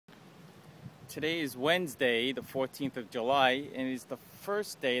Today is Wednesday, the 14th of July, and it's the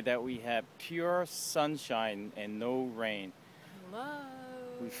first day that we have pure sunshine and no rain. Hello.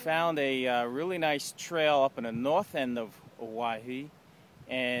 We found a really nice trail up in the north end of Oahu,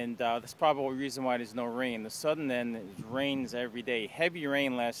 and that's probably the reason why there's no rain. The southern end, it rains every day. Heavy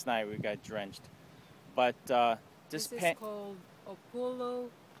rain last night, we got drenched. But this is called Pololu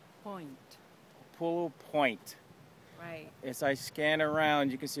Point. Pololu Point. Right. As I scan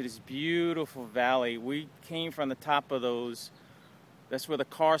around, you can see this beautiful valley. We came from the top of those. That's where the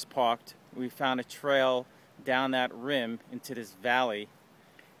cars parked. We found a trail down that rim into this valley.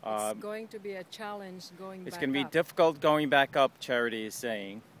 It's going to be a challenge going back up. It's going to be difficult going back up, Charity is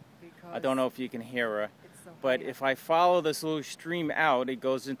saying. Because I don't know if you can hear her. But if I follow this little stream out, it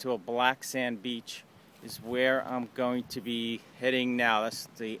goes into a black sand beach, is where I'm going to be heading now. That's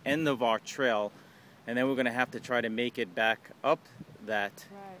the end of our trail. And then we're going to have to try to make it back up that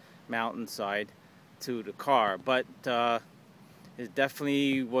mountainside to the car. But it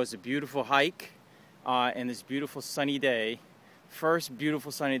definitely was a beautiful hike and this beautiful sunny day. First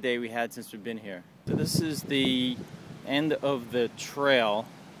beautiful sunny day we had since we've been here. So this is the end of the trail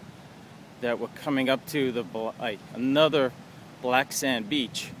that we're coming up to, another black sand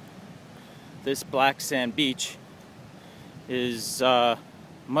beach. This black sand beach is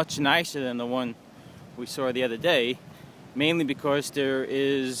much nicer than the one we saw the other day, mainly because there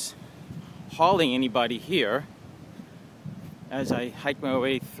is hardly anybody here. As I hike my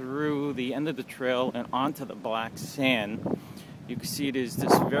way through the end of the trail and onto the black sand, you can see there's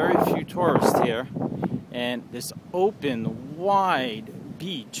this very few tourists here, and this open, wide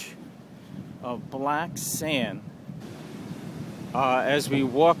beach of black sand. As we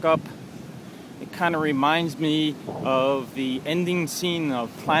walk up, it kind of reminds me of the ending scene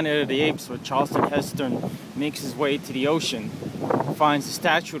of Planet of the Apes, where Charlton Heston makes his way to the ocean, finds the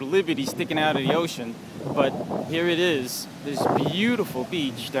Statue of Liberty sticking out of the ocean. But here it is, this beautiful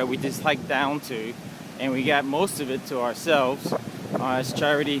beach that we just hiked down to, and we got most of it to ourselves as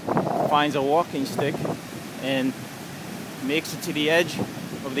Charity finds a walking stick and makes it to the edge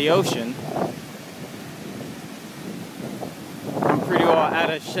of the ocean. Pretty well out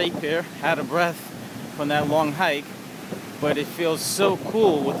of shape here, out of breath from that long hike, but it feels so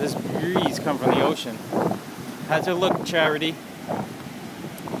cool with this breeze coming from the ocean. How's it look, Charity?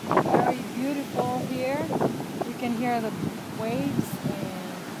 Very beautiful here. You can hear the waves and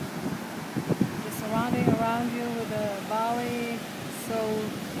the surrounding around you with the valley, so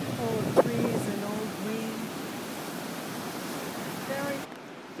full of trees and old green.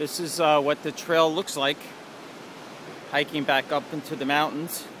 This is what the trail looks like, hiking back up into the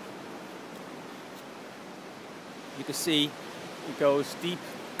mountains. You can see it goes deep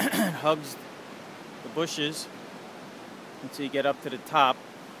and hugs the bushes until you get up to the top.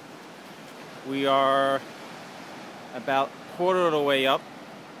 We are about a quarter of the way up.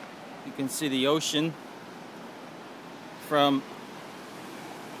 You can see the ocean from,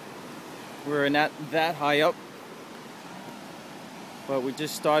 we're not that high up, but we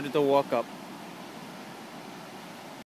just started to walk up.